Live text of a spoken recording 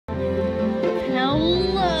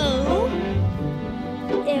Hello,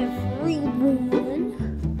 everyone.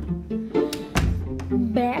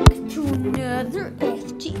 Back to another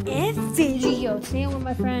FTF video. Today I'm with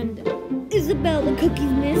my friend Isabel the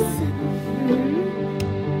Cookies Miss.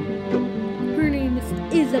 Her name is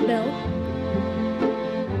Isabel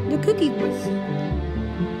the Cookies Miss.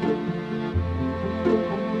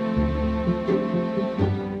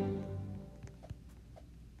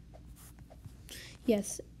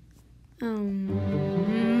 Yes.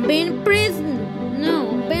 Been in prison.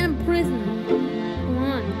 No, been in prison.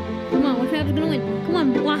 Come on, what's gonna win? Come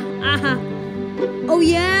on, boy. Aha. Oh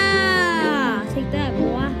yeah, take that,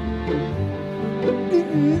 boy.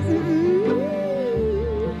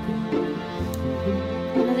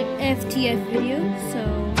 Another FTF video, so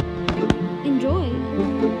enjoy.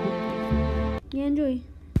 Yeah, enjoy.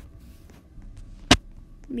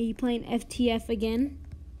 Me playing FTF again.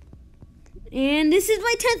 And this is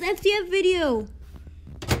my 10th FTF video.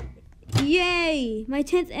 Yay! My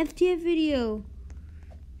 10th FTF video.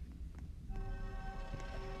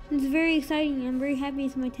 It's very exciting. I'm very happy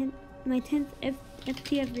it's my 10th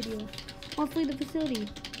FTF video. I'll flee the facility.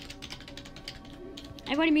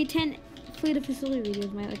 I've already made 10 flee the facility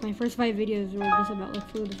videos. My first 5 videos were just about like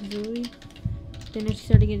flee the facility. Then I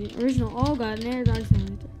started getting original. Oh god, there's our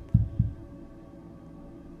sound.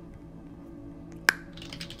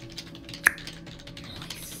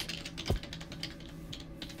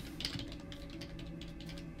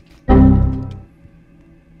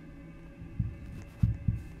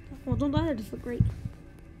 Well, don't die, just look great.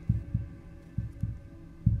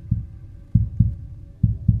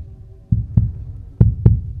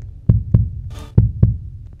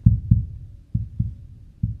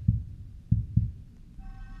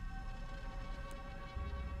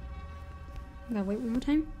 Gotta wait one more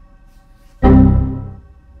time.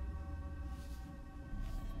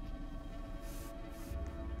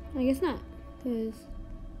 I guess not, because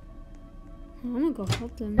I'm gonna go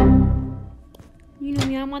help them. You know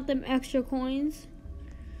me, I want them extra coins.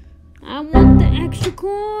 I want the extra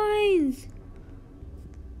coins.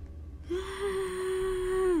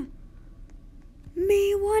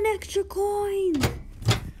 Me want extra coins.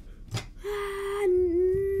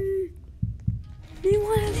 Me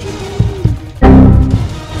want extra coins.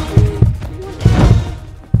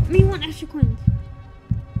 Me want extra coins.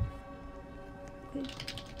 Okay.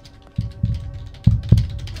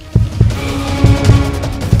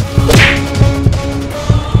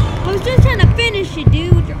 Finish it,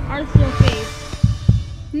 dude, with your arsenal face.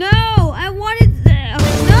 No, I wanted the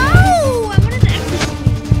extra coin.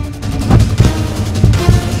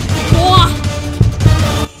 Oh.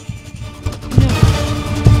 No.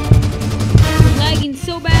 I'm lagging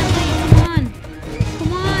so badly.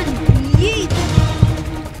 Come on. Yeet.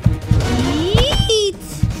 Yeet.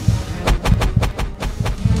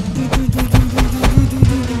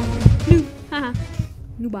 Noob. Haha.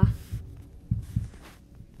 Nooba.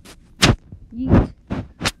 Yeet.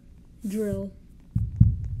 Drill.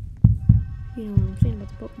 You know what I'm saying about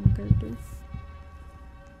the Pokemon character.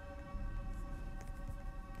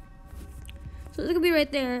 So it's gonna be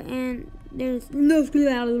right there, and there's no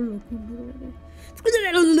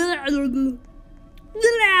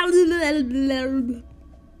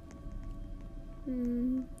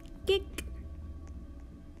kick.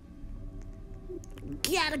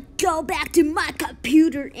 Gotta go back to my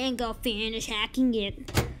computer and go finish hacking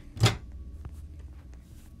it.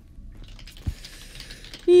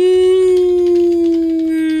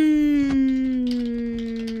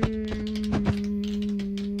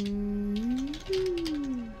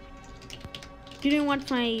 If you didn't watch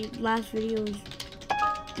my last videos,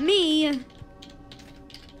 me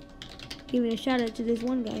giving a shout out to this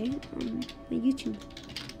one guy on my YouTube.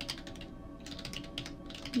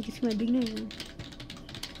 You can see my big nose now.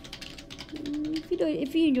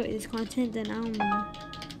 If you enjoy this content, then I don't know,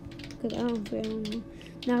 because I don't know.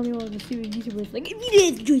 Now we want to see YouTubers like, if you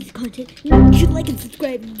did enjoy this content, you should like and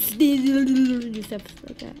subscribe and do stuff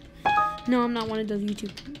like that. No, I'm not one of those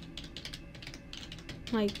YouTube.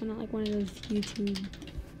 I'm not like one of those YouTube.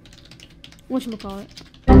 Whatchamacallit?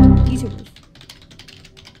 YouTubers.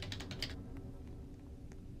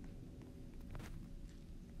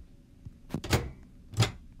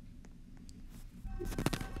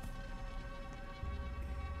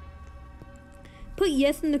 Put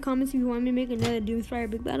yes in the comments if you want me to make another Doomspire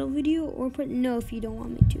Big Battle video, or put no if you don't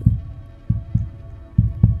want me to.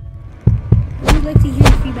 I would like to hear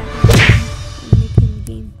your feedback on making the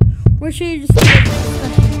game. Or should I just do a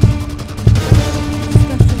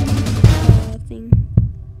discussion thing?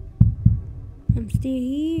 I'm still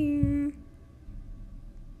here.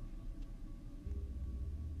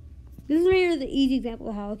 This is right here the easy example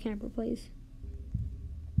of how a camper plays.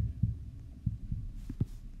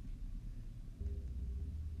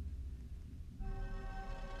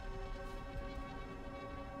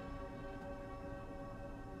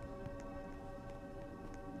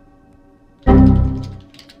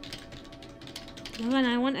 And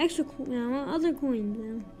I want extra coins. I want other coins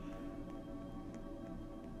now.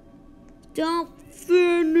 Don't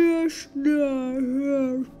finish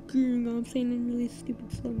the asking. I'm saying in really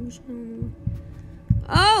stupid slow motion. I don't know.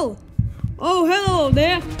 Oh! Oh, hello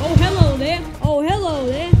there. Oh, hello there. Oh, hello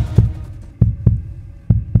there.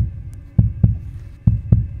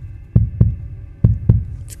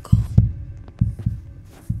 Let's go.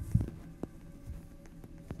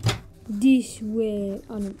 This way.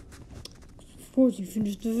 Oh, no. Suppose you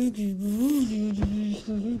finished the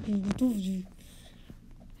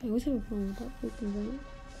Hey, what's having fun with that freaking thing?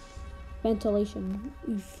 Ventilation.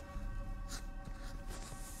 Oof.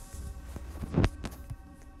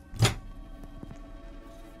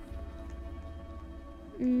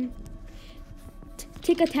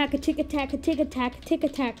 Tick attack, a tick attack, a tick attack, a tick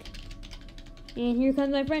attack. And here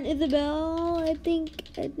comes my friend Isabel. I think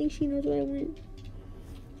she knows where I went.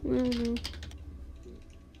 I don't know.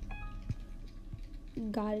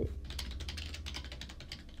 Got it.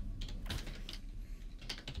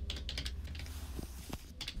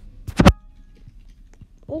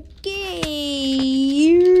 Okay.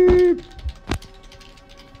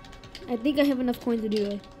 I think I have enough coins to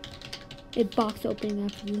do a box opening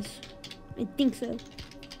after this. I think so.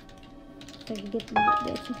 If I can get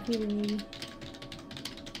the extra computer maybe.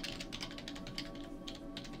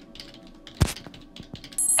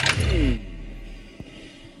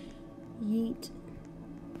 Yeet.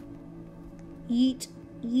 Yeet.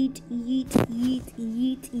 Yeet. Yeet. Yeet.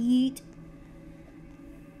 Yeet. Yeet.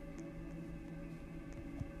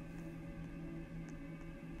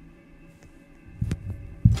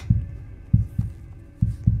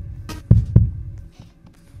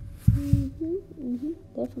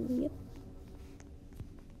 Definitely, yep.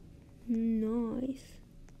 Nice.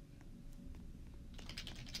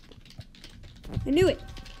 I knew it.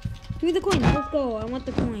 Give me the coins. Let's go. I want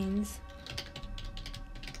the coins.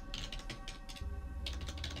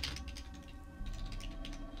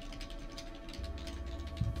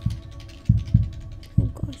 Oh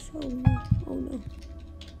gosh. Oh no. Oh no.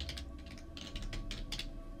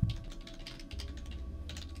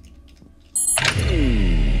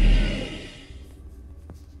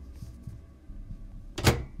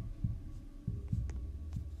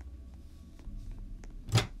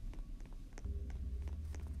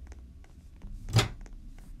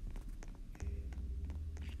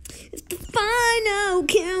 It's the final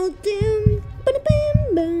countdown.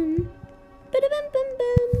 Ba-da-bam bam. Ba-da-bam bam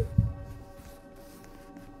bam.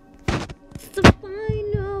 It's the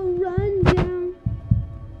final rundown.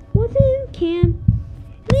 Was in camp.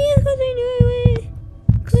 Leave cause I knew it.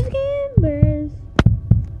 Cause the campers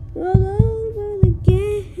all over the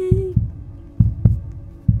gang.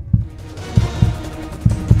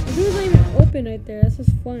 The door's not even open right there. That's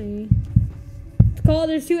just funny. It's called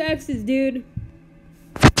there's 2 X's, dude.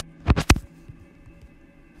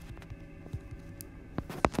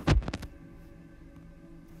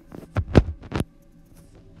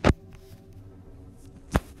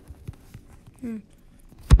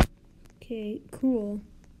 Okay, cool.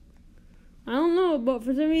 I don't know, but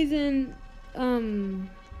for some reason, I don't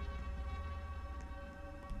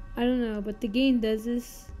know, but the game does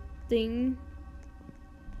this thing.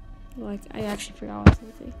 Like, I actually forgot what I was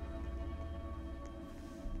gonna say.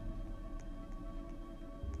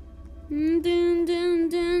 Dun, dun,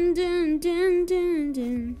 dun, dun, dun, dun,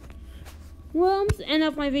 dun. Well, I'm just end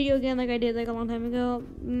up my video again like I did like a long time ago.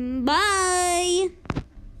 Bye!